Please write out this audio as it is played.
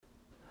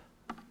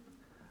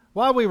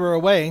While we were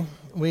away,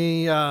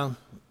 we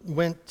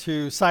went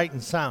to Sight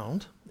and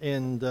Sound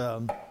in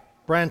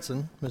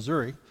Branson,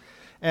 Missouri,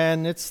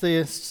 and it's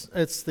the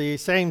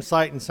same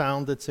Sight and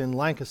Sound that's in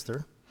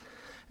Lancaster.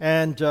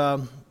 And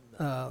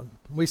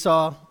we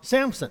saw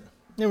Samson.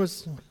 It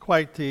was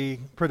quite the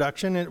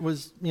production. It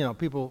was,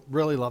 people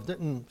really loved it,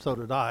 and so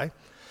did I.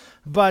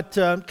 But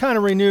kind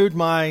of renewed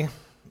my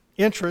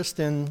interest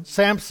in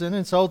Samson,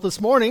 and so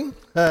this morning,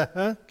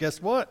 guess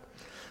what?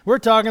 We're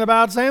talking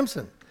about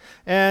Samson.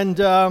 And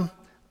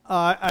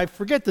I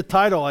forget the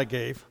title I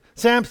gave.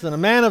 Samson, a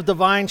man of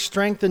divine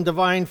strength and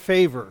divine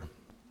favor.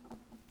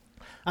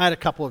 I had a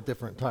couple of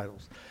different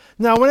titles.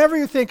 Now, whenever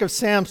you think of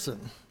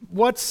Samson,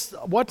 what's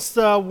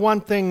the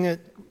one thing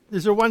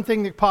is there one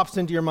thing that pops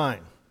into your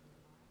mind?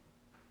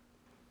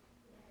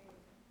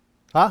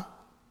 Huh?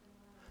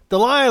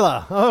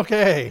 Delilah.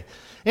 Okay.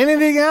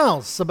 Anything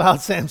else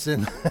about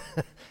Samson?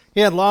 He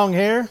had long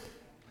hair.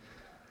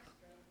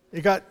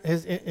 He got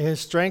his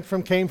strength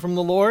came from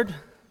the Lord,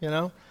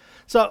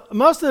 So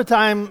most of the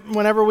time,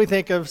 whenever we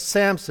think of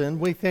Samson,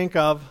 we think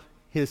of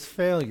his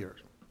failure,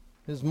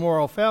 his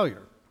moral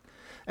failure,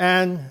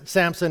 and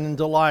Samson and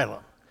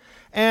Delilah.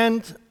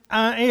 And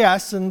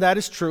yes, and that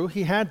is true.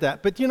 He had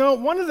that. But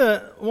one of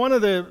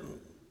the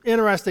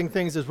interesting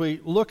things as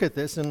we look at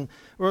this, and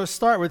we'll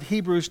start with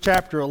Hebrews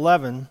chapter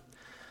 11,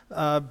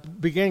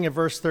 beginning at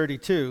verse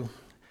 32.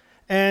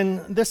 And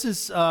this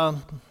is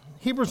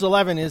Hebrews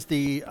 11 is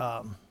the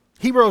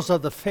Heroes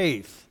of the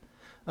Faith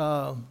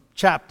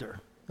chapter.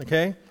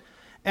 Okay?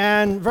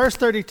 And verse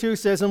 32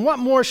 says, "And what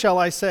more shall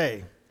I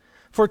say?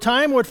 For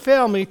time would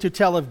fail me to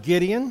tell of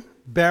Gideon,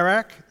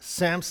 Barak,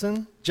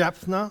 Samson,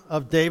 Jephthah,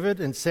 of David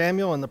and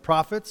Samuel and the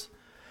prophets,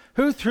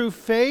 who through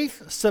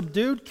faith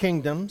subdued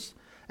kingdoms,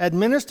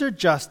 administered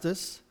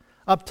justice,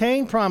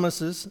 obtained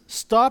promises,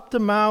 stopped the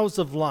mouths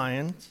of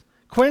lions,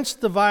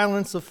 quenched the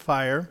violence of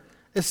fire,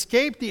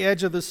 escaped the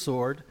edge of the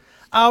sword,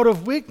 out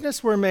of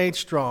weakness were made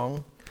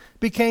strong,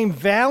 became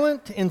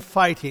valiant in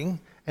fighting,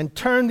 and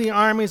turned the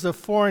armies of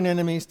foreign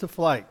enemies to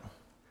flight."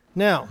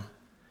 Now,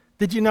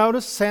 did you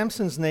notice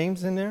Samson's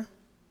name's in there?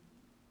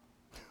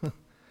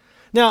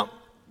 Now,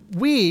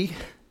 you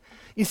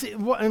see,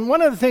 and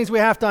one of the things we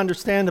have to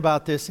understand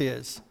about this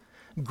is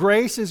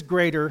grace is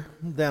greater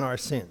than our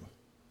sin.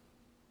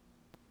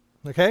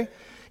 Okay?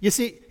 You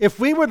see, if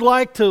we would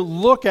like to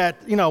look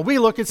at, we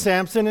look at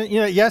Samson, and,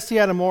 yes, he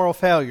had a moral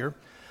failure,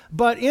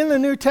 but in the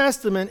New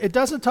Testament, it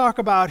doesn't talk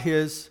about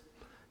his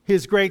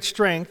great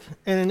strength,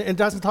 and it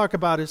doesn't talk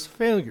about his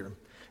failure.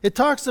 It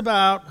talks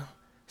about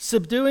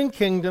subduing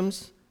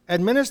kingdoms,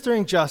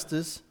 administering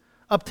justice,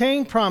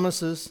 obtain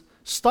promises,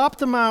 stop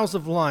the mouths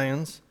of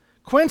lions,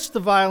 quench the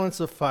violence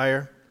of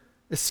fire,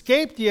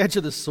 escape the edge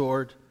of the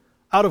sword,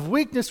 out of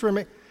weakness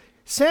remain.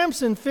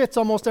 Samson fits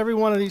almost every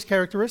one of these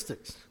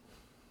characteristics.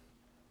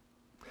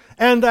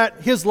 And that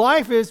his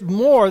life is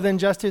more than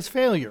just his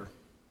failure.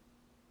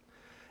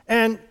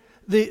 And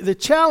the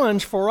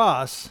challenge for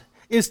us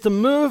is to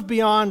move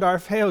beyond our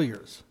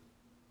failures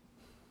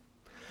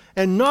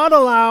and not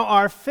allow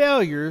our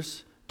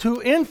failures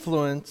to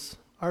influence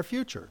our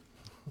future.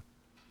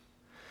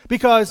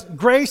 Because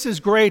grace is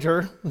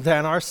greater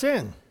than our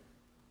sin.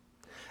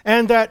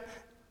 And that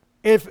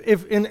if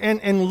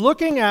in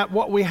looking at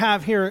what we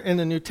have here in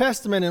the New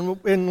Testament and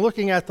in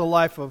looking at the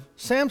life of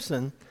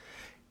Samson,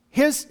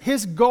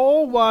 his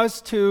goal was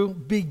to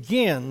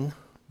begin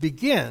the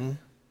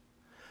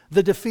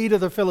defeat of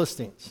the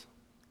Philistines.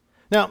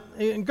 Now,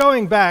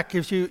 going back,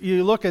 if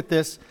you look at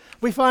this,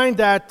 we find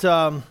that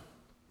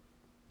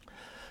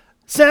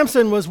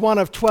Samson was one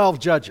of 12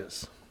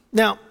 judges.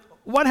 Now,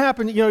 what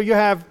happened? You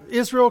have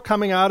Israel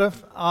coming out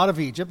of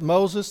Egypt.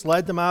 Moses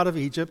led them out of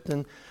Egypt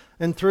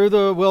and through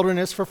the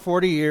wilderness for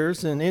 40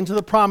 years and into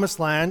the promised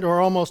land,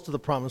 or almost to the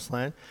promised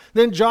land.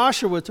 Then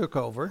Joshua took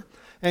over,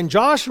 and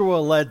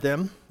Joshua led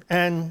them,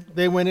 and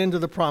they went into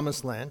the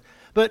promised land.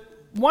 But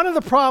one of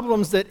the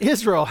problems that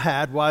Israel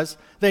had was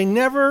they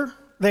never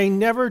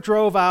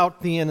drove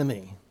out the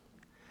enemy.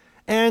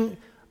 And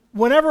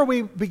whenever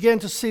we begin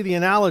to see the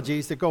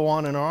analogies that go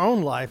on in our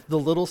own life, the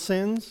little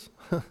sins,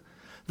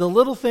 the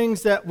little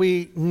things that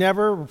we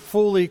never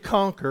fully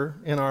conquer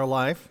in our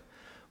life,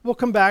 will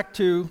come back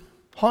to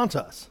haunt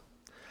us.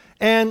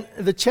 And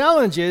the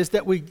challenge is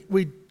that we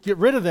get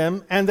rid of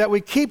them and that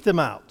we keep them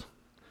out.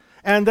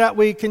 And that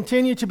we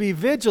continue to be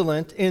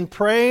vigilant in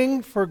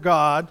praying for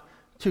God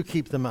to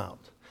keep them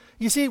out.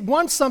 You see,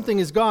 once something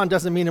is gone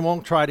doesn't mean it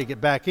won't try to get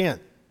back in.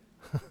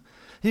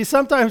 See,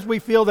 sometimes we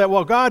feel that,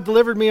 well, God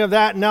delivered me of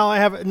that, and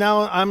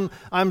now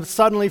I'm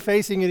suddenly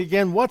facing it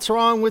again. What's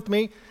wrong with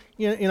me?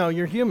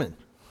 You're human.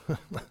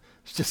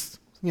 It's just,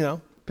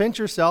 pinch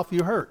yourself,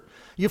 you hurt.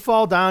 You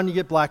fall down, you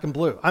get black and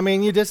blue. I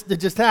mean, it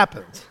just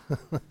happens.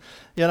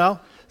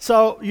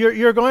 So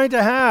we're going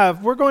to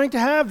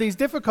have these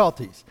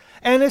difficulties,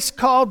 and it's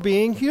called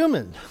being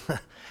human.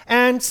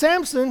 And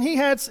Samson, he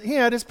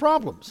had his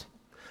problems,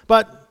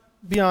 but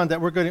beyond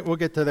that, we'll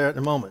get to that in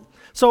a moment.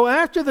 So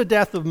after the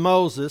death of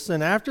Moses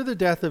and after the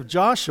death of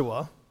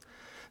Joshua,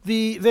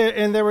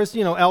 And there was,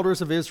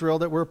 elders of Israel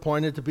that were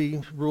appointed to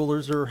be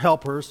rulers or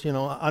helpers,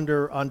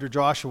 under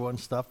Joshua and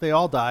stuff. They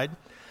all died.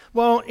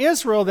 Well,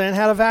 Israel then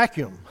had a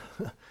vacuum.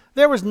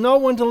 There was no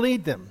one to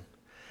lead them.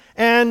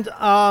 And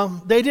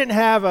they didn't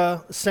have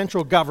a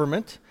central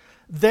government.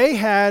 They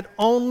had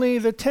only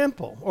the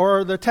temple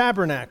or the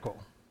tabernacle.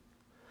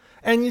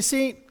 And you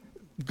see,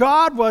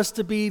 God was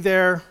to be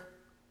their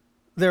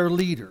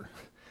leader.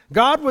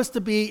 God was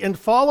to be, in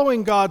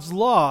following God's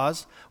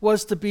laws,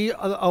 was to be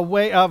a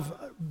way of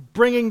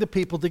bringing the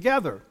people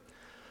together.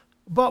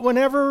 But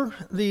whenever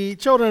the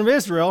children of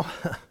Israel,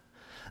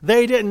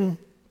 they didn't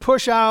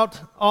push out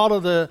all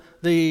of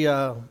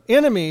the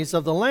enemies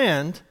of the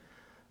land,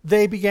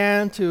 they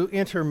began to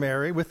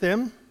intermarry with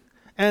them,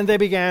 and they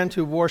began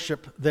to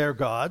worship their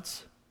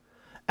gods.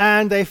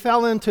 And they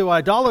fell into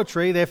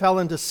idolatry, they fell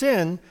into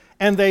sin,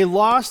 and they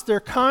lost their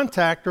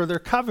contact or their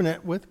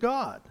covenant with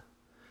God.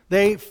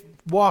 They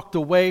walked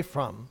away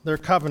from their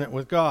covenant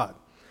with God.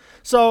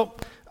 So,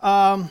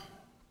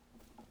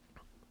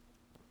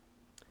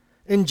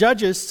 in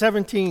Judges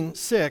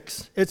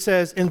 17:6, it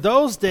says, "In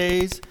those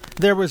days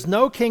there was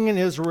no king in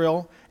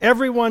Israel.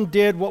 Everyone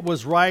did what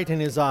was right in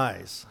his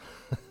eyes."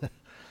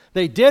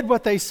 They did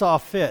what they saw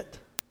fit.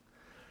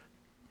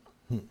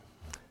 Can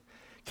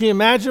you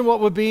imagine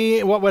what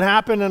would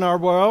happen in our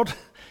world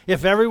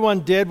if everyone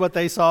did what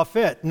they saw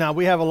fit? Now,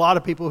 we have a lot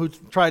of people who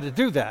try to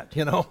do that,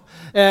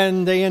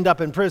 and they end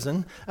up in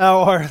prison,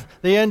 or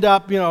they end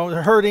up,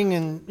 hurting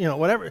and,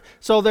 whatever.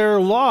 So there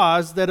are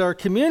laws that are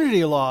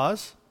community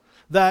laws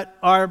that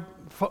are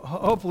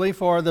hopefully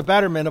for the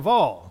betterment of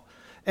all.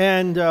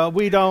 And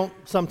we don't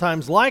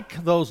sometimes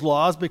like those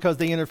laws because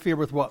they interfere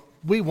with what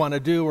we want to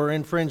do or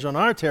infringe on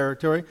our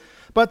territory,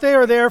 but they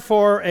are there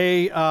for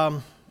a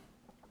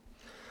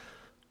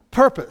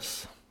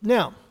purpose.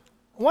 Now,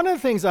 one of the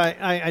things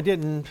I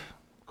didn't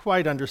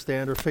quite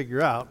understand or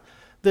figure out,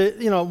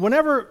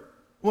 whenever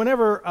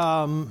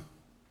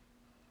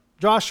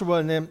Joshua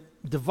and them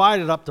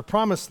divided up the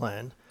promised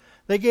land,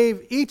 they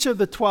gave each of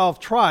the 12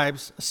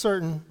 tribes a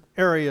certain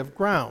area of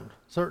ground,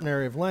 certain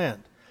area of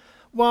land.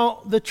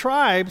 Well, the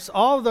tribes,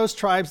 all of those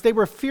tribes, they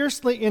were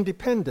fiercely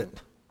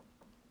independent.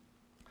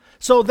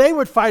 So they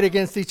would fight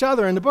against each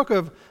other, and the book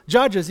of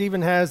Judges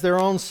even has their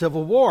own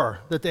civil war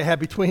that they had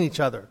between each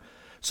other.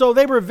 So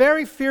they were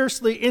very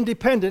fiercely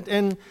independent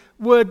and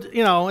would,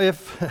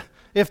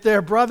 if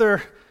their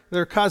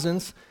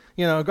cousins,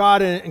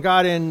 got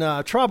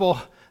in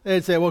trouble,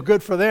 they'd say, well,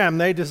 good for them,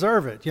 they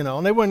deserve it,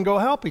 and they wouldn't go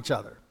help each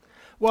other.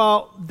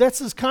 Well,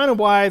 this is kind of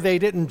why they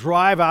didn't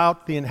drive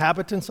out the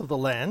inhabitants of the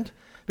land,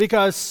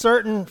 because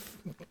certain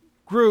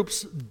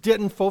groups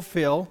didn't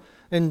fulfill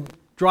and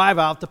drive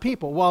out the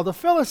people. Well, the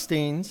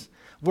Philistines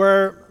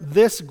were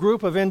this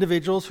group of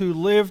individuals who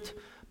lived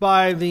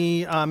by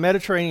the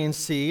Mediterranean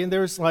Sea, and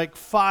there's like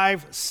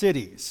 5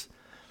 cities.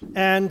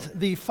 And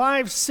the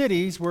 5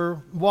 cities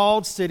were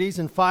walled cities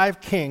and 5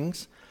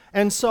 kings,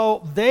 and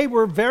so they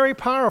were very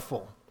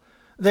powerful.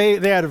 They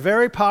had a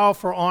very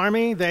powerful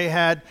army. They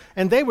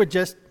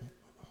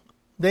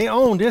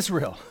owned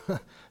Israel.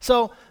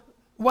 So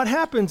what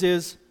happens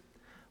is,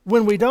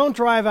 when we don't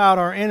drive out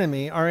our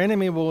enemy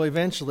will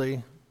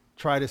eventually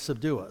try to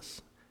subdue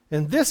us.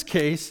 In this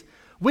case,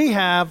 we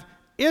have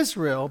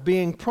Israel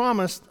being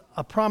promised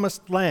a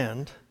promised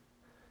land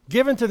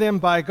given to them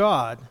by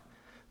God.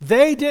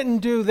 They didn't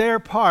do their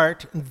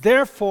part,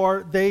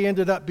 therefore they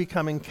ended up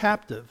becoming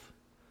captive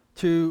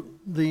to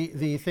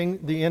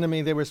the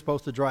enemy they were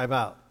supposed to drive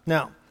out.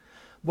 Now,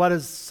 what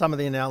is some of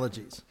the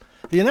analogies?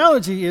 The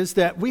analogy is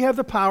that we have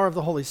the power of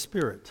the Holy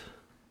Spirit.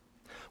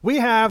 We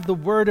have the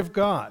Word of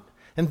God.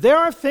 And there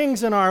are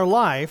things in our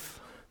life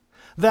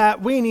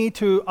that we need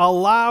to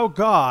allow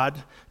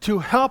God to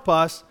help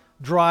us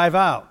drive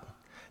out.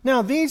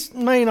 Now, these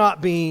may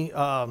not be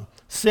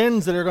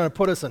sins that are going to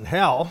put us in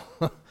hell.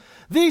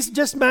 These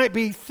just might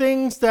be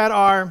things that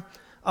are,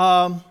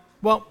 I'll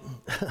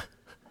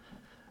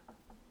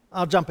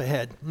jump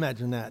ahead.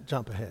 Imagine that,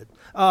 jump ahead.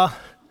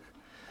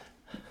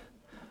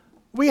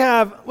 We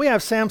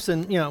have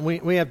Samson,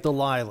 we have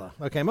Delilah.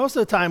 Okay, most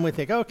of the time we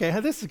think, okay,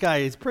 this guy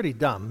is pretty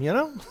dumb,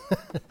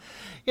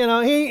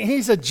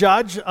 he's a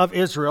judge of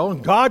Israel,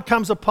 and God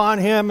comes upon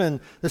him, and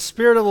the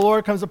Spirit of the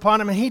Lord comes upon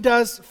him, and he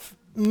does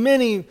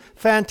many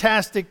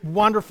fantastic,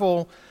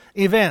 wonderful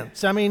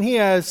events. I mean, he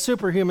has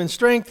superhuman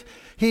strength.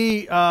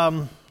 He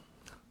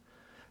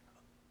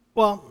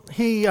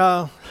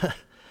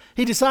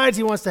decides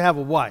he wants to have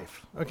a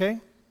wife, okay?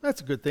 That's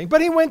a good thing.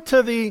 But he went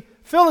to the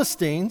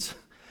Philistines,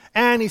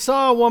 and he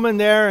saw a woman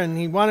there, and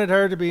he wanted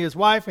her to be his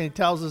wife, and he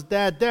tells his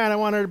dad, I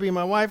want her to be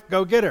my wife,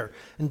 go get her.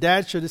 And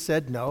Dad should have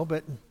said no,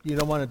 but you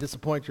don't want to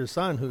disappoint your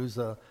son who's,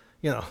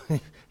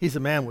 he's a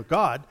man with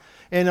God.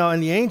 And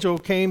the angel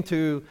came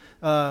to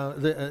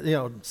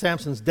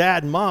Samson's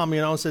dad and mom,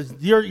 and says,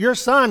 your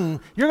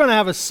son, you're going to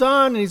have a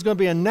son, and he's going to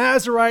be a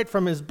Nazirite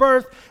from his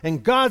birth,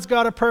 and God's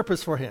got a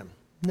purpose for him.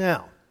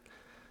 Now,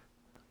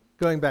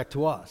 going back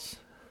to us.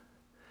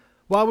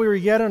 While we were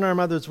yet in our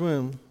mother's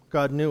womb,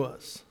 God knew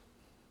us.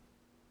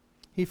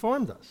 He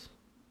formed us.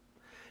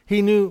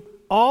 He knew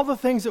all the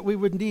things that we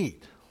would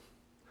need.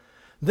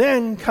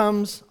 Then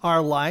comes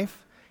our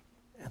life,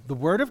 the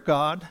Word of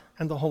God,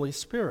 and the Holy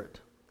Spirit.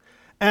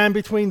 And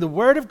between the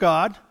Word of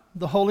God,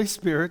 the Holy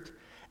Spirit,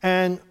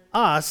 and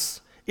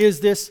us is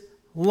this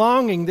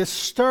longing, this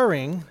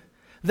stirring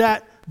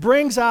that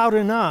brings out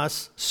in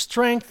us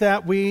strength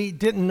that we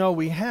didn't know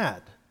we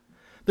had.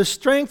 The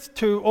strength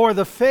to, or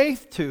the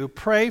faith to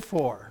pray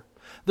for.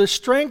 The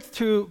strength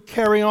to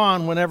carry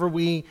on whenever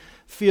we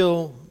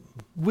feel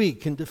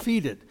weak and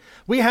defeated.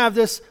 We have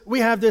this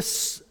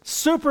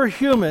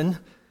superhuman,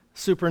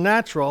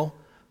 supernatural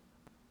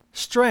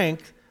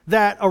strength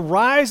that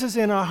arises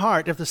in our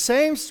heart. If the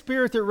same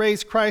Spirit that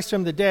raised Christ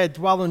from the dead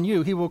dwell in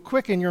you, He will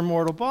quicken your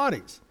mortal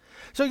bodies.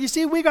 So you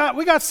see, we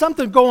got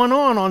something going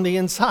on the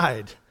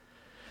inside.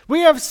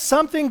 We have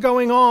something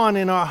going on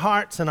in our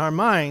hearts and our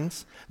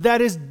minds that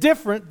is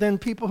different than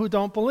people who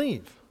don't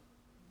believe.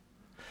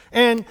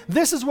 And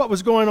this is what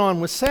was going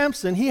on with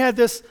Samson. He had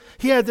this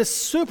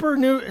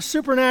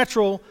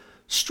supernatural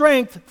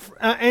strength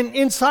and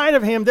inside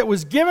of him that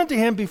was given to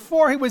him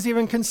before he was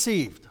even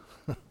conceived.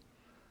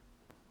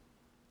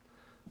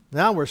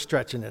 Now we're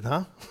stretching it,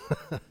 huh?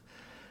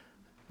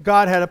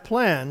 God had a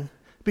plan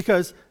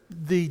because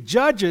the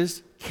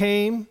judges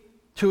came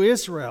to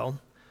Israel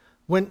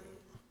when...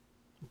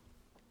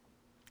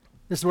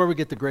 This is where we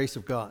get the grace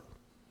of God.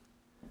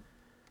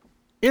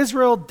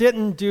 Israel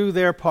didn't do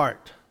their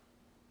part.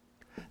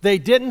 They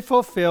didn't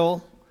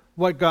fulfill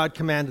what God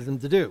commanded them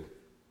to do.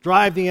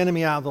 Drive the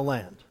enemy out of the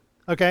land.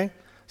 Okay?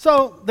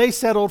 So they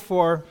settled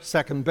for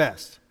second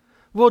best.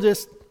 We'll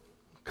just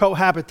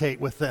cohabitate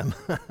with them.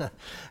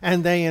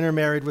 And they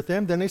intermarried with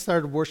them. Then they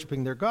started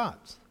worshiping their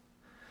gods.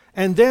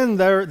 And then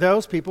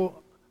those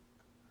people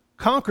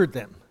conquered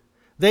them.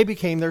 They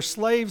became their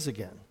slaves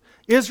again.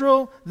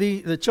 Israel,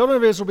 the children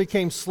of Israel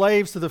became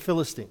slaves to the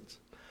Philistines.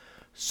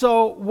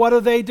 So what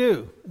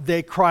do?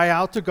 They cry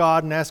out to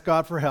God and ask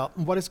God for help.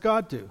 And what does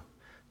God do?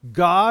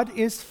 God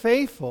is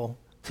faithful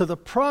to the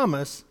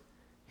promise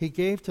He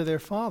gave to their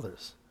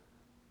fathers.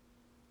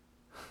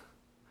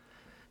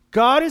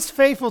 God is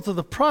faithful to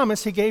the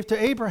promise He gave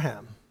to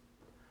Abraham.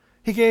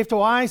 He gave to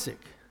Isaac.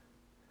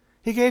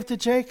 He gave to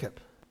Jacob.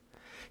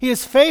 He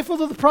is faithful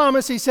to the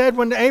promise. He said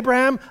when to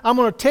Abraham, I'm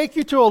going to take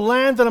you to a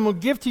land that I'm going to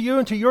give to you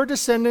and to your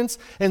descendants,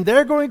 and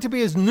they're going to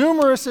be as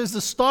numerous as the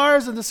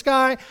stars in the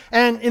sky,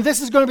 and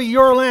this is going to be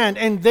your land.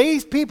 And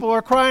these people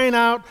are crying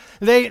out.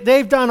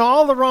 They've done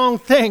all the wrong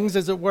things,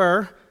 as it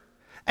were,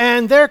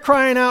 and they're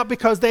crying out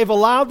because they've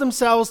allowed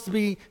themselves to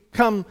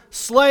become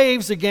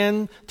slaves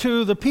again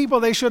to the people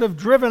they should have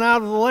driven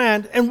out of the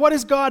land. And what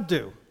does God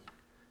do?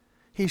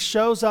 He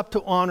shows up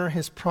to honor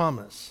His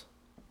promise.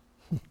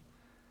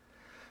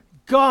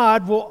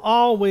 God will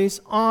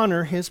always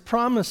honor His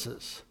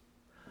promises.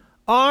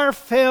 Our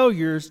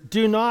failures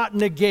do not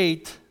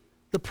negate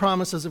the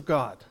promises of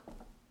God.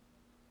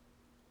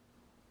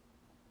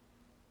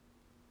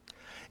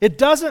 It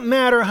doesn't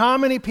matter how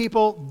many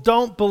people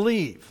don't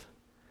believe.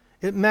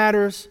 It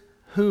matters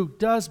who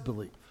does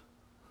believe.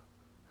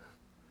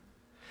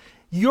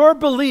 Your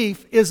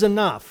belief is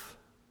enough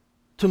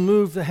to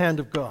move the hand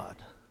of God.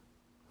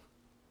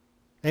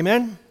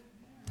 Amen?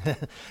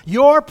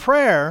 Your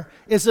prayer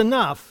is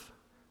enough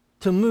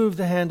to move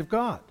the hand of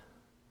God.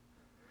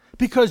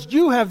 Because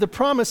you have the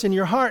promise in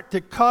your heart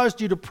that caused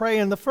you to pray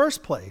in the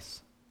first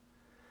place.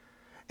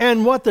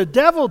 And what the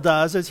devil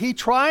does is he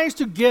tries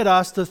to get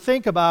us to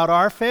think about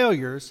our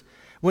failures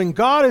when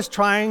God is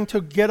trying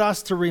to get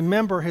us to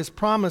remember His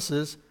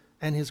promises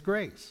and His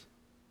grace.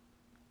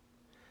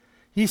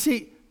 You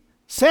see,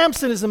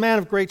 Samson is a man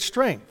of great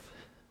strength.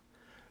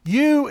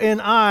 You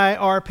and I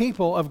are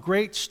people of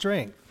great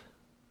strength.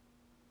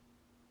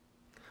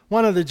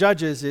 One of the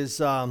judges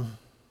is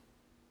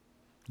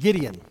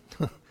Gideon.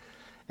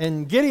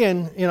 And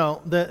Gideon,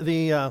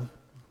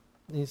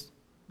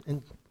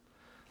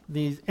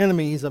 these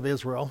enemies of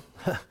Israel,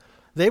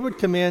 they would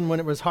come in when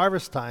it was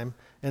harvest time,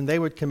 and they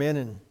would come in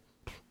and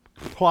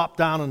plop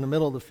down in the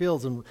middle of the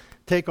fields and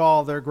take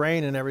all their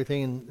grain and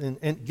everything.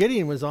 And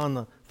Gideon was on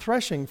the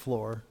threshing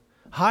floor,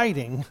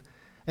 hiding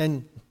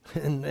and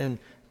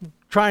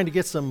trying to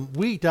get some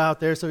wheat out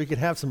there so he could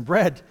have some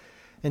bread.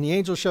 And the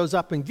angel shows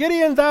up, and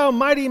Gideon, thou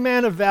mighty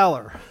man of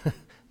valor.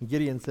 And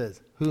Gideon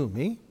says, who,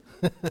 me?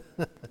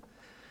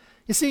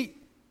 You see,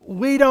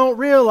 we don't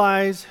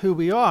realize who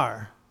we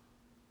are.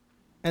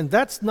 And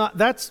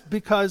that's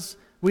because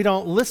we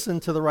don't listen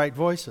to the right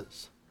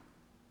voices.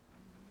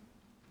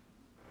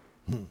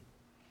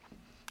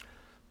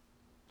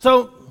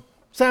 So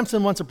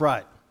Samson wants a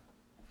bride.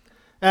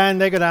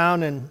 And they go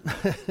down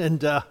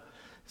and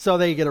so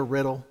they get a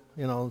riddle,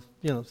 so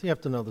you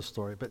have to know the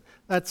story. But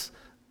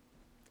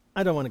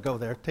I don't want to go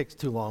there. It takes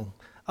too long.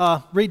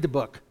 Read the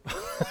book.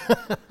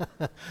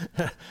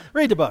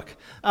 Read the book.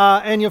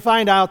 And you'll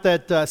find out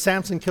that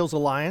Samson kills a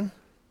lion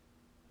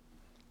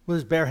with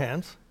his bare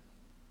hands.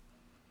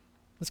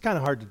 It's kind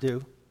of hard to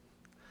do.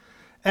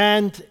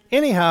 And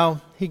anyhow,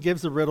 he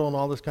gives the riddle and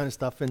all this kind of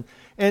stuff. And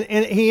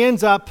he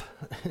ends up,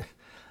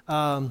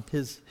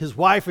 his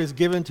wife is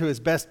given to his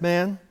best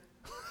man.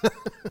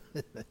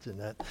 Imagine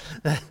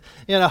that.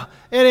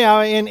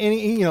 Anyhow, and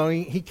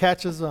he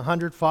catches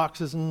 100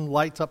 foxes and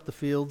lights up the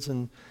fields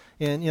and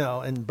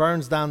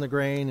burns down the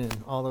grain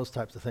and all those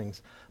types of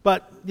things.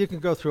 But you can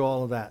go through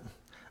all of that.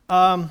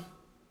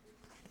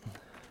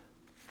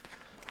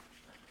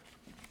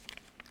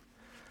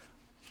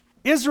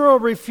 Israel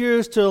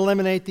refused to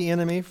eliminate the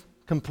enemy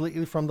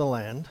completely from the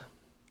land.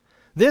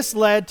 This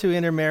led to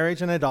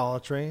intermarriage and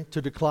idolatry,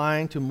 to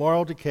decline, to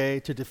moral decay,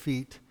 to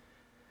defeat.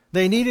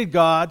 They needed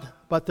God,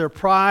 but their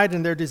pride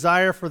and their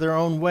desire for their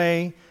own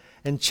way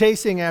and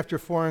chasing after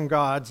foreign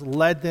gods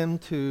led them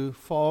to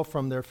fall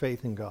from their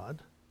faith in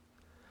God.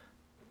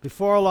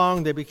 Before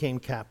long, they became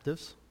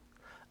captives.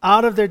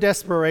 Out of their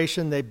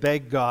desperation, they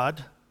begged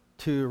God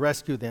to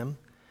rescue them.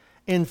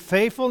 In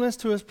faithfulness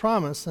to his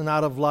promise and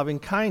out of loving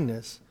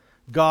kindness,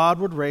 God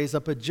would raise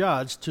up a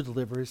judge to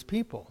deliver his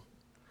people.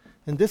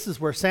 And this is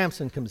where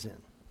Samson comes in.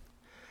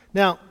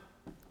 Now,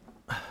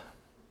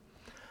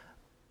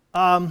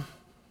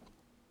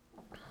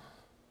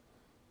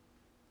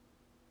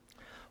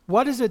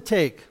 what does it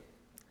take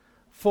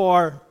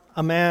for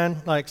a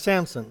man like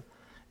Samson?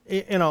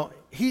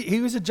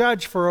 He was a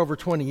judge for over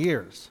 20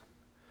 years.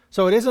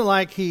 So it isn't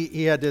like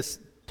he had this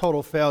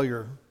total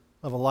failure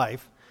of a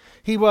life.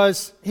 He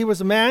was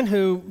a man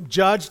who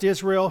judged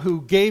Israel,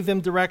 who gave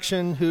them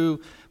direction, who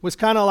was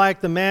kind of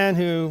like the man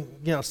who,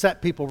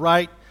 set people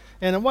right.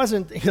 And it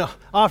wasn't, I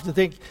often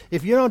think,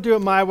 if you don't do it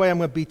my way, I'm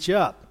going to beat you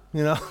up,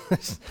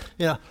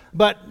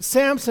 But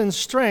Samson's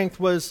strength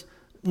was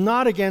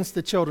not against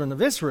the children of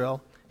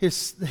Israel.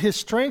 His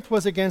strength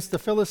was against the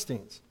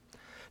Philistines.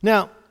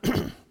 Now,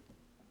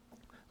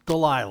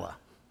 Delilah.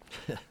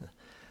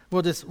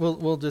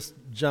 We'll just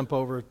jump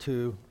over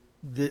to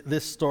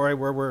this story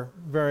where we're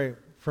very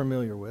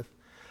familiar with.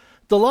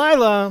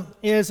 Delilah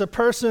is a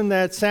person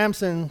that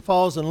Samson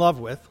falls in love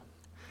with,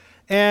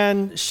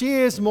 and she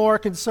is more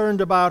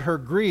concerned about her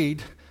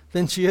greed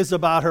than she is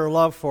about her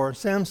love for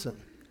Samson.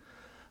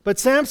 But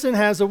Samson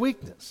has a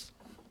weakness.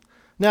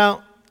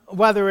 Now,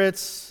 whether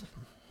it's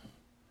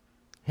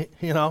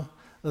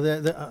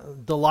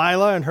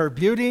Delilah and her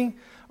beauty,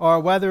 or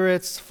whether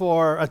it's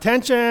for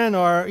attention,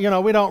 or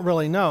we don't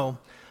really know.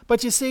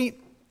 But you see,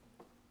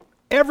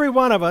 every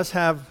one of us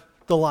have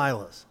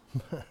Delilahs.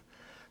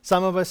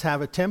 Some of us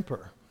have a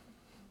temper.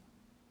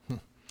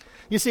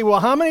 You see, well,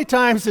 how many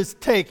times does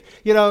it take?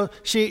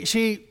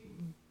 She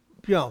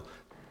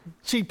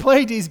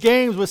played these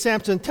games with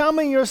Samson. Tell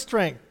me your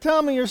strength.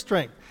 Tell me your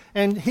strength.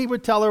 And he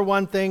would tell her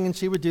one thing, and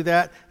she would do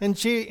that. And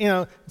she,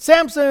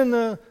 Samson,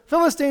 the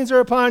Philistines are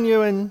upon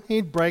you, and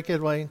he'd break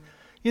it away.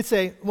 You'd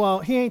say, well,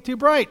 he ain't too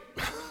bright.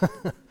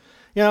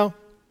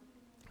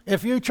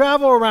 If you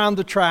travel around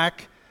the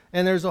track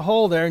and there's a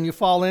hole there and you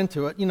fall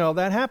into it,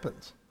 that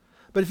happens.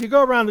 But if you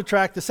go around the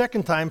track the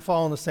second time,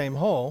 fall in the same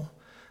hole,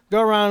 go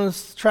around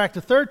the track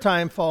the third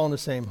time, fall in the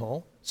same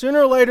hole, sooner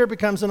or later it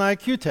becomes an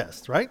IQ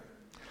test, right?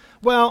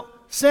 Well,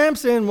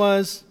 Samson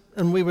was,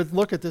 and we would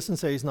look at this and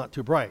say he's not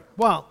too bright.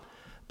 Well,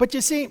 but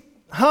you see,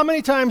 how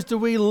many times do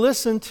we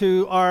listen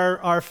to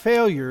our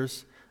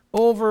failures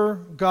over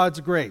God's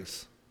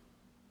grace?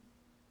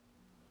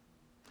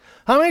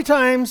 How many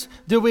times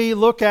do we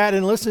look at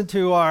and listen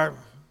to our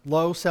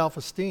low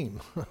self-esteem?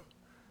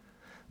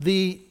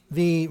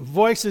 The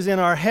voices in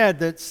our head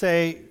that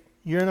say,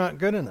 you're not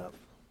good enough.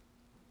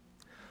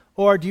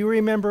 Or do you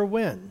remember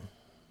when?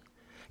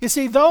 You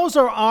see, those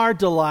are our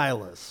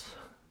Delilahs.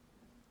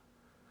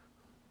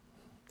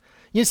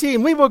 You see,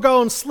 and we will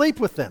go and sleep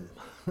with them.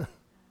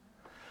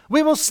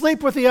 We will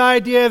sleep with the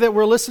idea that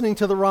we're listening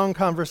to the wrong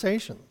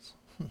conversations.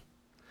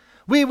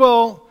 We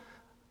will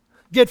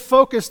get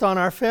focused on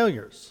our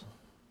failures.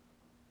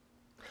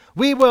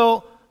 We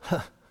will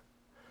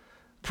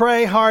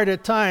pray hard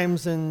at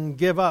times and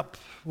give up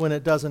when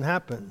it doesn't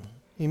happen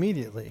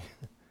immediately.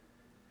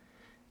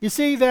 You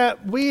see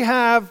that we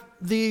have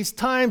these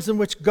times in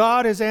which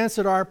God has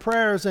answered our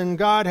prayers and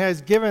God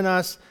has given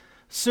us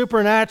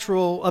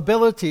supernatural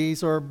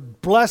abilities or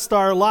blessed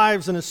our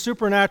lives in a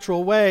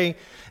supernatural way.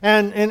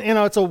 And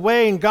it's a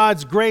way in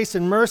God's grace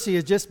and mercy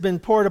has just been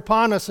poured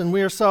upon us, and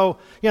we are so,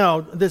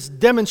 this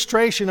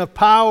demonstration of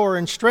power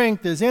and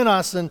strength is in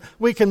us, and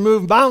we can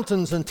move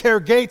mountains and tear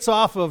gates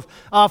off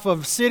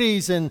of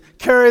cities and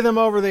carry them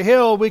over the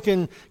hill. We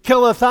can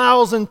kill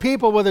 1,000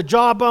 people with a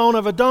jawbone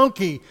of a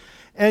donkey,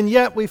 and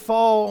yet we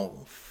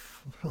fail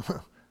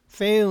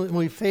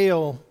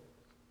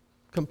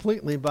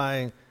completely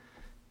by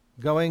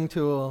going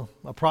to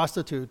a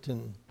prostitute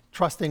and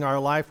trusting our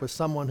life with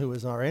someone who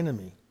is our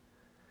enemy.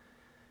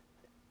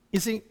 You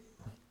see,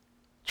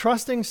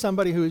 trusting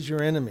somebody who is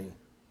your enemy,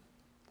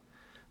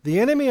 the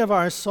enemy of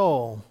our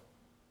soul,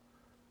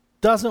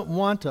 doesn't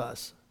want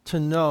us to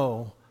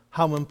know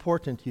how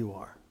important you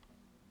are.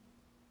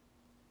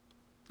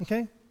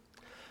 Okay?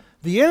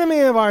 The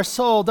enemy of our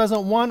soul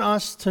doesn't want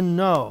us to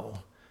know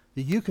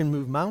that you can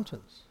move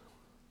mountains,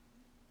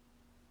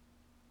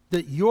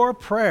 that your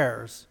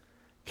prayers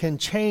can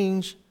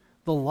change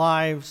the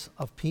lives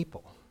of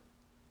people,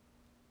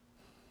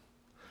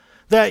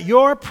 that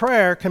your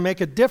prayer can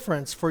make a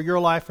difference for your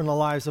life and the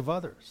lives of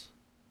others.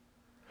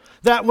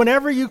 That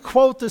whenever you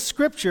quote the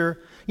scripture,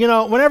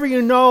 whenever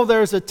you know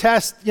there's a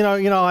test,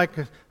 like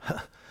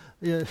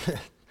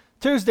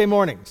Tuesday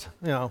mornings,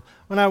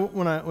 when I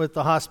with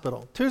the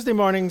hospital, Tuesday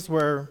mornings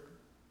were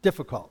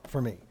difficult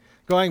for me.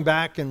 Going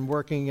back and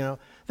working,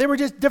 they were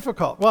just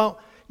difficult. Well,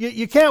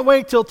 you can't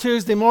wait till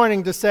Tuesday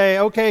morning to say,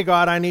 okay,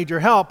 God, I need your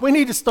help. We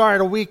need to start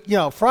a week,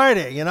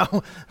 Friday,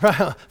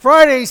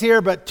 Friday's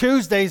here, but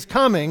Tuesday's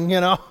coming,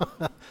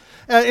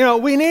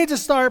 we need to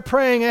start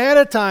praying ahead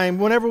of time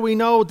whenever we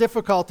know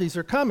difficulties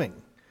are coming,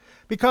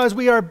 because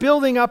we are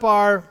building up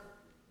our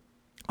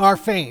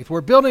faith.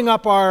 We're building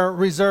up our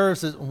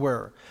reserves, as it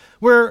were.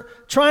 We're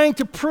trying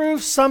to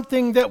prove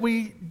something that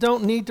we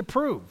don't need to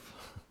prove.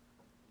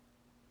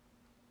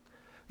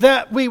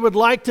 That we would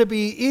like to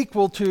be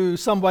equal to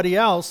somebody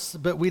else,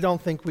 but we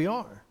don't think we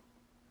are.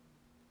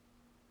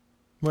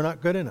 We're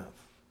not good enough.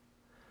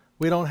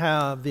 We don't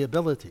have the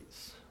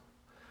abilities.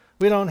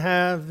 We don't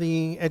have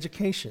the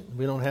education.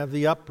 We don't have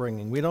the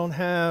upbringing. We don't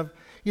have...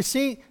 You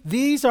see,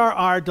 these are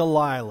our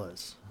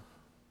Delilahs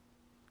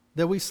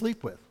that we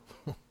sleep with.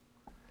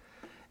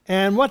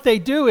 And what they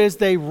do is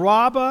they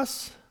rob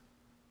us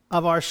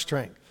of our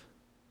strength.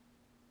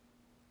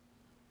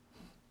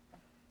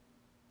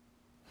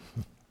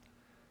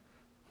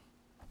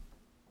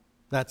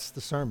 That's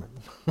the sermon.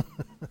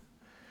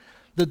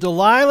 The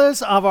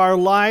Delilahs of our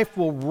life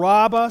will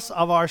rob us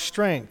of our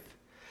strength.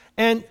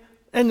 And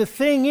the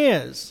thing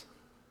is,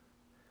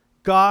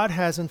 God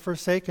hasn't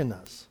forsaken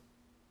us.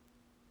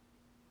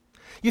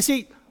 You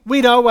see,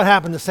 we know what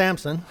happened to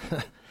Samson.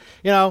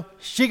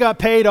 She got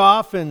paid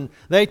off and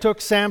they took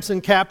Samson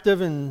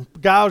captive and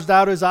gouged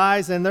out his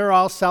eyes, and they're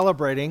all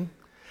celebrating.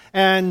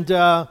 And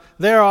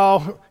they're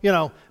all,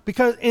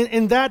 because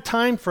in that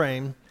time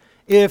frame,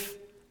 if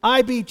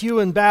I beat you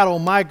in battle,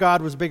 my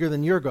God was bigger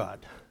than your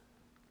God.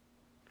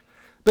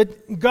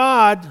 But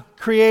God,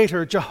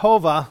 Creator,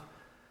 Jehovah,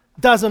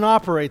 doesn't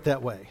operate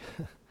that way.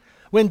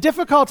 When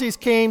difficulties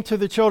came to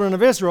the children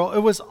of Israel, it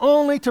was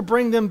only to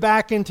bring them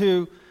back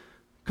into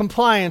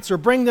compliance or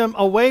bring them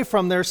away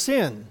from their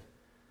sin.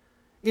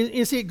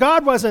 You see,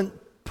 God wasn't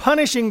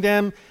punishing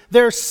them.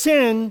 Their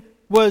sin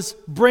was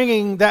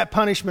bringing that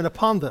punishment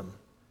upon them.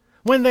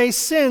 When they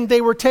sinned,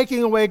 they were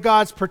taking away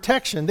God's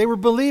protection. They were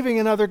believing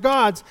in other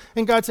gods.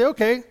 And God said,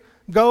 okay,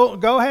 go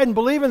ahead and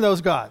believe in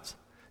those gods.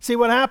 See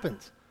what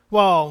happens.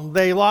 Well,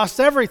 they lost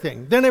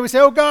everything. Then they would say,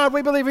 oh God,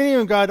 we believe in you.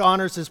 And God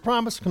honors his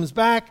promise, comes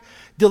back,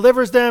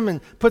 delivers them, and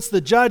puts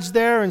the judge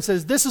there and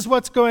says, this is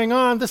what's going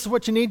on. This is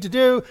what you need to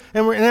do.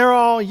 And they're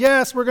all,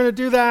 yes, we're going to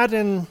do that.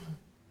 And,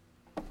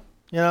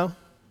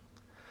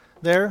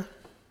 they're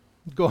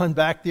going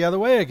back the other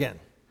way again.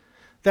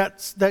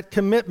 That's that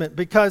commitment,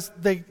 because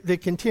they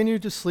continue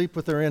to sleep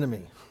with their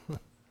enemy.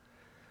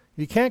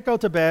 You can't go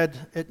to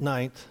bed at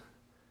night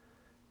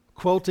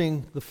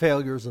quoting the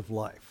failures of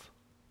life.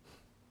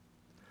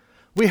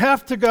 We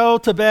have to go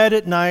to bed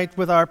at night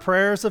with our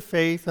prayers of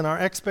faith and our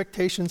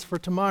expectations for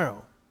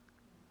tomorrow.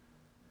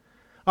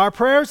 Our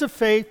prayers of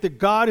faith that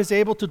God is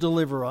able to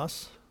deliver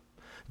us.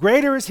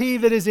 Greater is he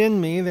that is in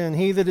me than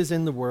he that is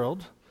in the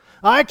world.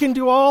 I can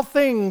do all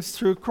things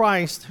through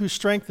Christ who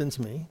strengthens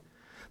me.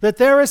 That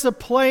there is a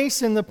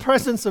place in the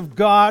presence of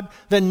God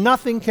that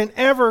nothing can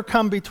ever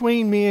come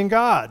between me and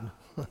God.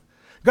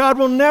 God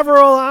will never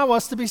allow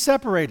us to be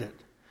separated.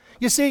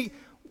 You see,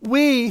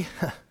 we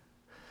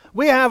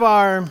have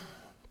our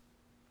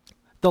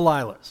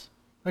Delilahs,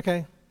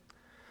 okay?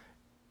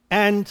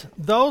 And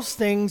those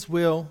things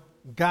will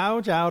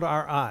gouge out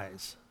our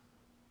eyes.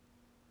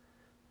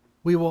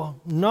 We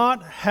will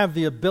not have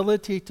the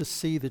ability to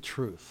see the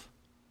truth.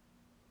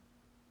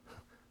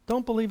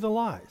 Don't believe the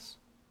lies.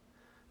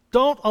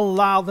 Don't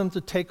allow them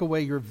to take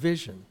away your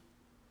vision.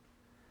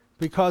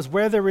 Because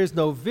where there is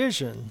no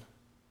vision,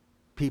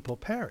 people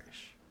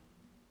perish.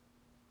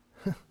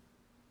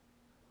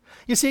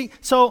 You see,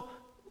 so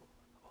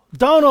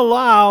don't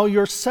allow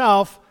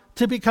yourself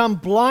to become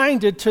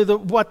blinded to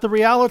what the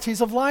realities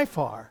of life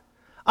are.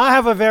 I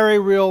have a very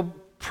real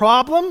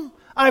problem.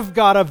 I've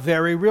got a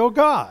very real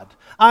God.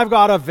 I've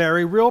got a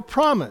very real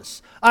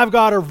promise. I've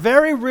got a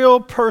very real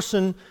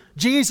person,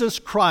 Jesus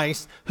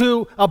Christ,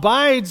 who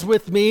abides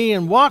with me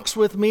and walks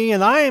with me,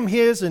 and I am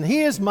his and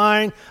he is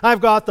mine.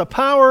 I've got the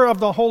power of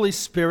the Holy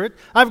Spirit.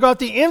 I've got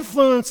the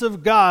influence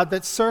of God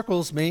that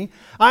circles me.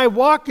 I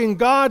walk in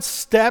God's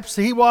steps.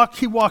 He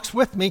walks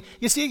with me.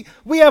 You see,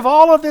 we have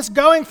all of this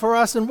going for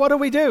us, and what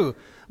do?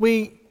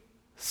 We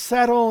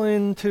settle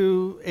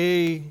into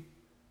a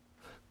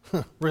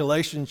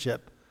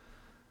relationship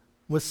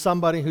with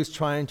somebody who's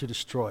trying to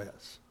destroy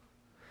us.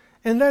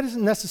 And that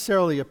isn't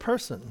necessarily a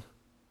person.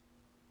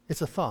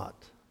 It's a thought.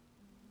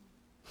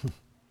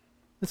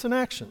 It's an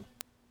action.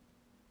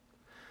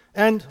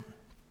 And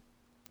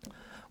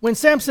when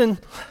Samson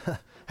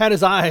had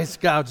his eyes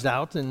gouged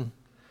out and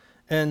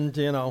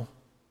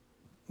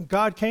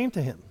God came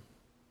to him.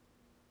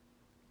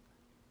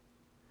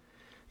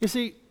 You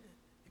see,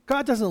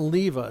 God doesn't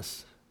leave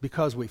us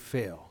because we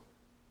fail.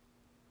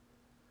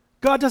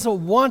 God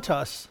doesn't want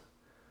us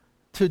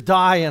to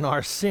die in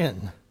our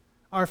sin,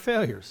 our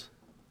failures.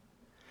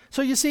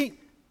 So you see,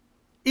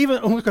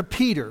 Even look at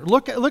Peter.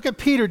 Look at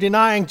Peter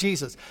denying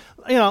Jesus.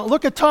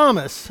 Look at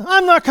Thomas.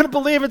 I'm not going to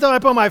believe until I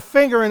put my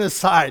finger in his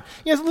side.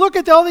 Look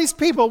at all these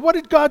people. What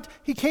did God?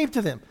 He came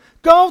to them.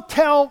 Go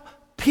tell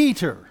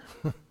Peter.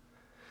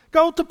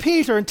 Go to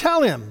Peter and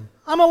tell him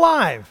I'm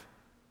alive.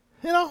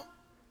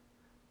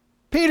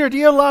 Peter, do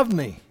you love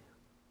me?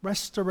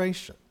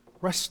 Restoration.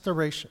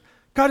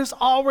 God is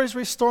always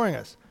restoring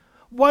us.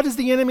 What is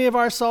the enemy of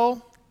our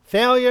soul?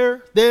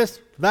 Failure, this,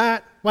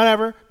 that,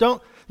 whatever.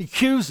 The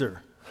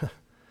accuser.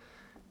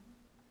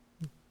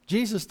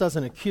 Jesus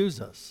doesn't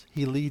accuse us.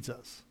 He leads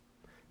us.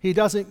 He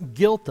doesn't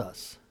guilt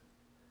us.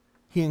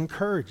 He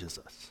encourages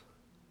us.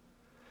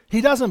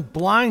 He doesn't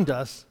blind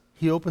us.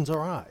 He opens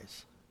our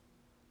eyes.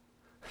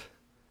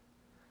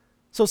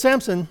 So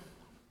Samson,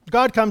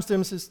 God comes to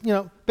him and says,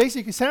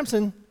 basically,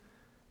 Samson,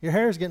 your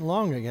hair is getting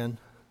long again.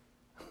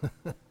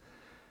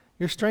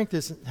 Your strength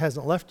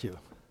hasn't left you.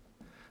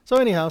 So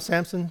anyhow,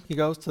 Samson, he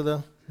goes to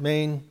the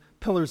main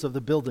pillars of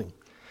the building.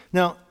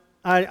 Now,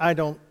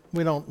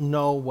 we don't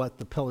know what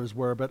the pillars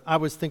were, but I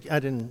was thinking, I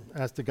didn't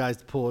ask the guys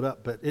to pull it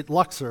up, but at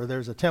Luxor,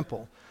 there's a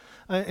temple.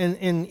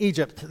 In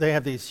Egypt, they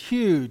have these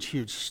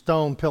huge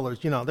stone pillars.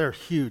 They're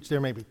huge.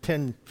 They're maybe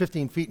 10,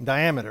 15 feet in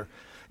diameter.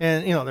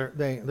 And,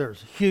 they're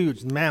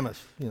huge,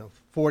 mammoth,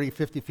 40,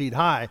 50 feet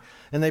high.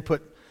 And they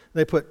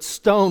put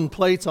stone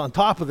plates on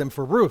top of them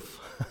for roof.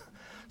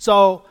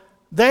 So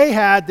they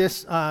had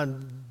this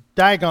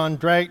Dagon,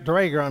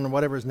 or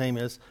whatever his name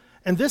is.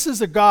 And this is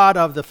the god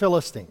of the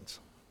Philistines.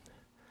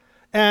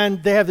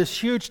 And they have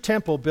this huge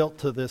temple built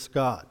to this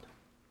god.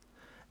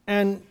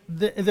 And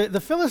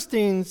the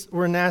Philistines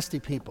were nasty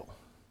people.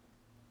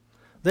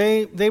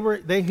 They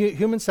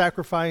human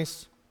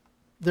sacrifice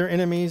their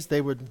enemies.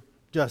 They would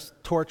just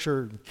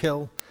torture and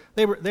kill.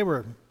 They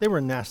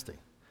were nasty.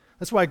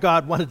 That's why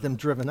God wanted them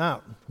driven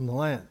out from the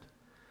land.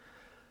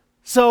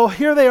 So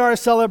here they are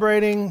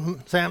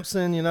celebrating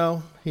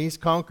Samson, he's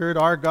conquered.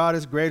 Our God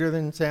is greater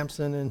than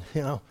Samson,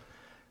 and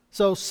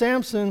So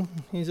Samson,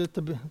 he's at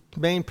the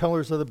main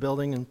pillars of the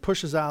building and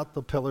pushes out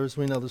the pillars.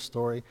 We know the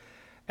story.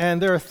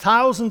 And there are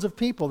thousands of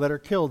people that are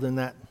killed in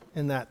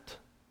that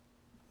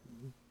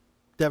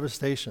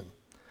devastation.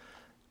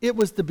 It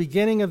was the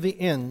beginning of the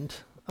end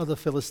of the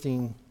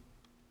Philistine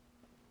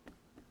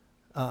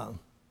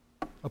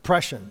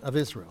oppression of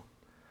Israel.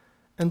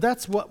 And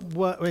that's what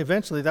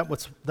eventually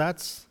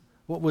that's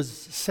what was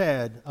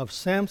said of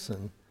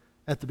Samson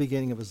at the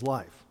beginning of his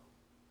life.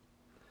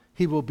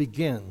 He will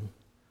begin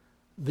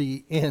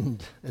the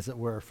end, as it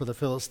were, for the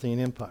Philistine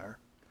Empire.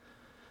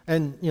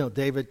 And,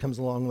 David comes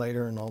along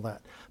later and all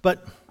that.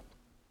 But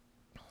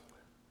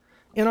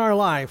in our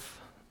life,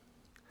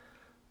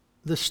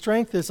 the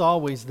strength is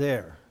always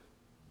there.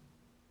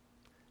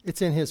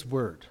 It's in His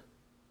Word.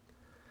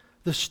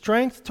 The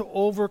strength to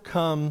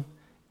overcome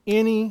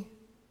any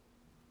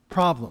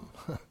problem.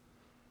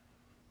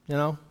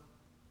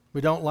 We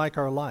don't like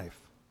our life.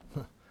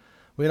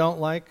 We don't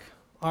like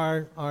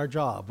our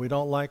job. We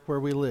don't like where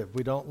we live.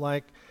 We don't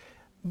like...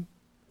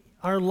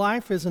 Our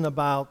life isn't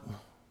about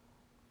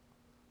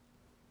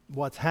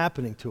what's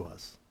happening to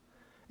us.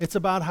 It's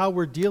about how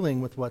we're dealing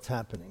with what's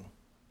happening.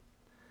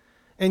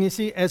 And you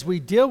see, as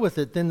we deal with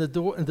it, then the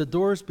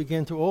doors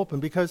begin to open,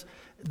 because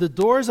the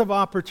doors of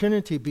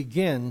opportunity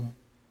begin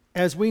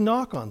as we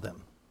knock on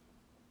them.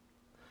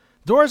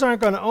 Doors aren't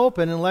going to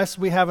open unless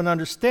we have an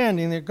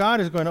understanding that God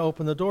is going to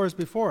open the doors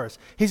before us.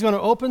 He's going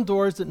to open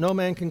doors that no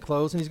man can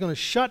close, and He's going to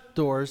shut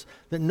doors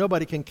that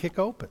nobody can kick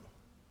open.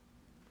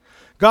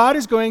 God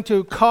is going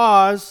to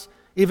cause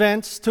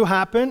events to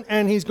happen,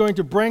 and He's going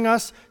to bring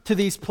us to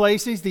these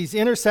places, these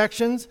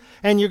intersections,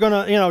 and you're going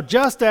to,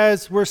 just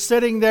as we're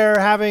sitting there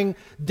having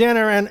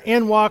dinner and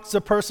in walks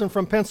a person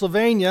from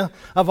Pennsylvania,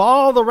 of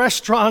all the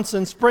restaurants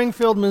in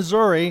Springfield,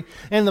 Missouri,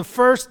 and the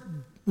first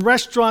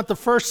restaurant, the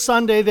first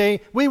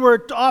Sunday, we were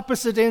at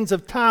opposite ends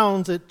of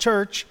towns at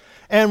church,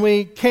 and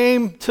we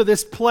came to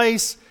this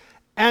place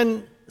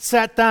and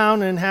sat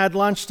down and had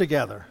lunch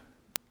together.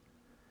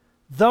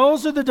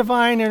 Those are the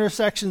divine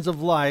intersections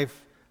of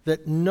life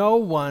that no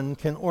one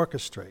can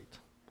orchestrate,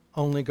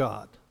 only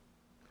God.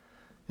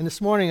 And this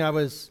morning I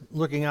was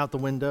looking out the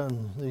window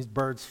and these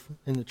birds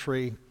in the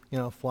tree,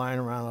 flying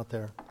around out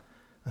there.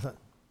 I thought,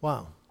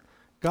 wow,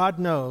 God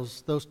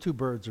knows those two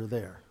birds are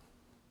there.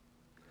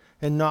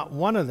 And not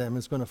one of them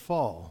is going to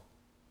fall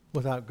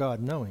without God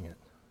knowing it.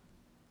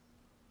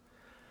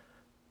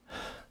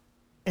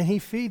 And He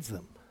feeds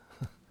them.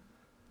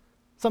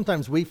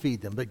 Sometimes we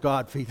feed them, but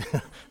God feeds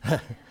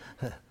them.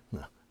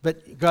 No.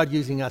 But God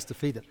using us to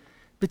feed them.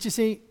 But you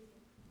see,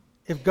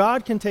 if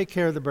God can take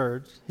care of the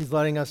birds, He's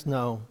letting us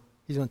know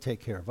He's going to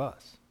take care of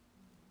us.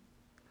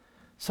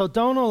 So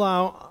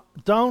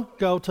don't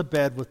go to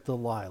bed with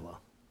Delilah.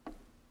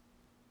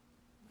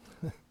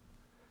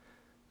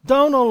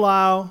 Don't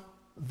allow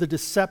the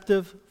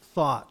deceptive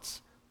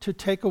thoughts to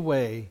take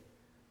away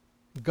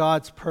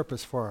God's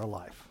purpose for our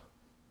life.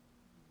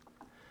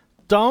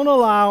 Don't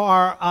allow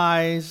our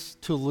eyes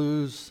to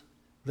lose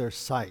their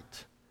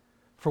sight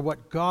for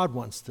what God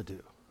wants to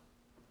do,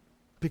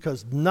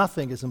 because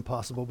nothing is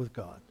impossible with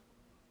God.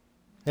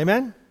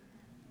 Amen?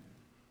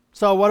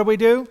 So what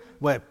do?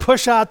 We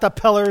push out the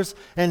pillars,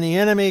 and the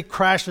enemy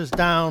crashes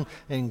down,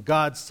 and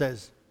God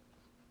says,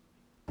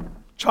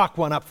 chalk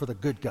one up for the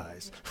good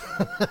guys.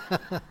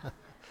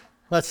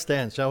 Let's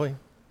stand, shall we?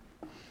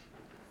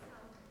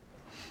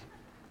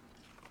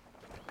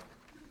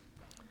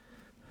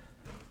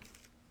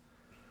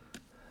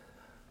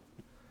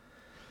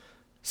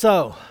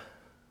 So,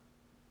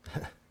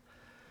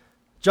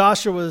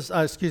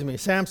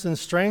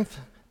 Samson's strength,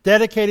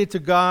 dedicated to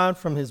God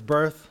from his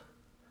birth,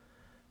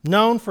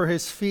 known for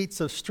his feats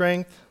of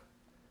strength,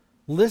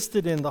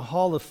 listed in the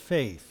Hall of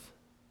Faith,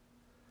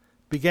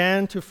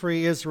 began to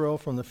free Israel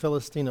from the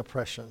Philistine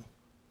oppression.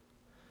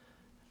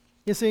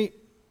 You see,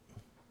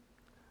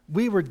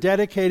 we were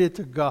dedicated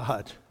to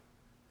God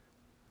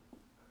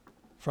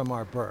from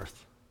our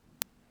birth.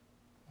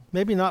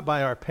 Maybe not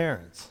by our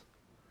parents,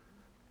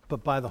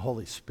 but by the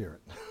Holy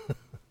Spirit.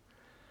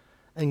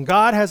 And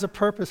God has a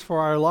purpose for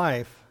our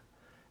life,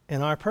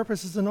 and our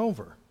purpose isn't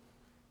over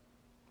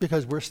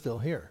because we're still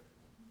here.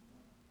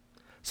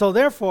 So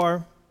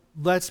therefore,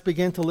 let's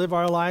begin to live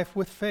our life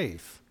with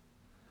faith,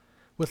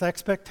 with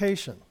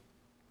expectation,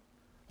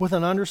 with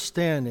an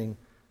understanding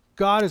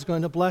God is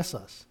going to bless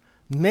us.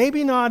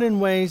 Maybe not in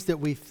ways that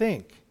we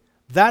think.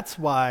 That's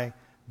why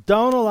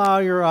don't allow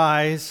your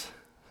eyes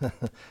to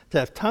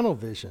have tunnel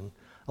vision.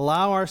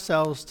 Allow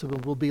ourselves to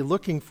we'll be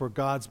looking for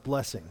God's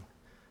blessing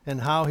and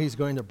how he's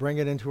going to bring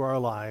it into our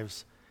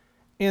lives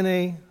in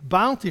a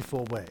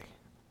bountiful way.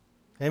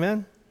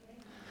 Amen?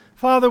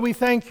 Father, we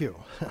thank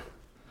you.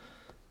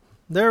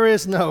 There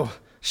is no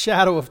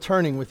shadow of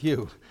turning with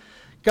you.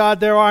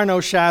 God, there are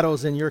no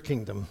shadows in your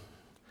kingdom.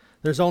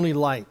 There's only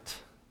light.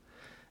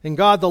 And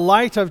God, the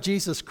light of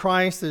Jesus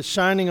Christ is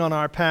shining on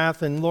our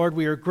path, and Lord,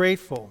 we are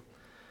grateful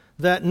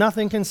that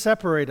nothing can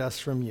separate us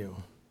from you.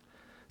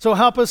 So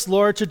help us,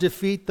 Lord, to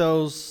defeat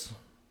those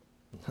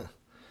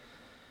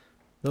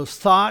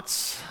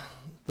thoughts,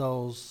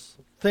 those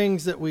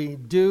things that we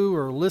do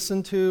or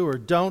listen to or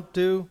don't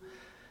do.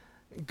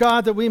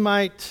 God, that we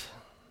might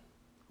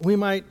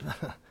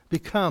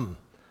become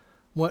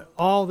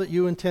all that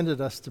you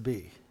intended us to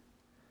be.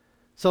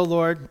 So,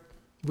 Lord,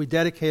 we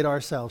dedicate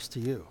ourselves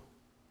to you.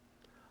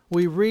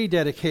 We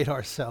rededicate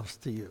ourselves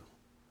to you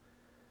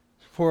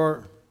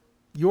for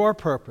your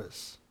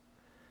purpose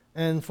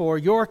and for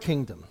your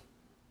kingdom.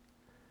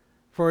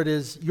 For it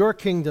is your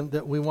kingdom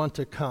that we want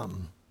to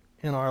come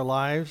in our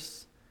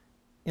lives,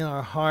 in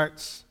our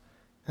hearts,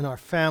 in our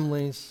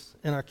families,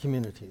 in our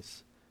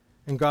communities.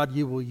 And God,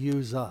 you will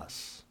use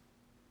us.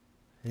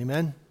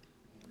 Amen?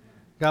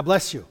 God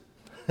bless you.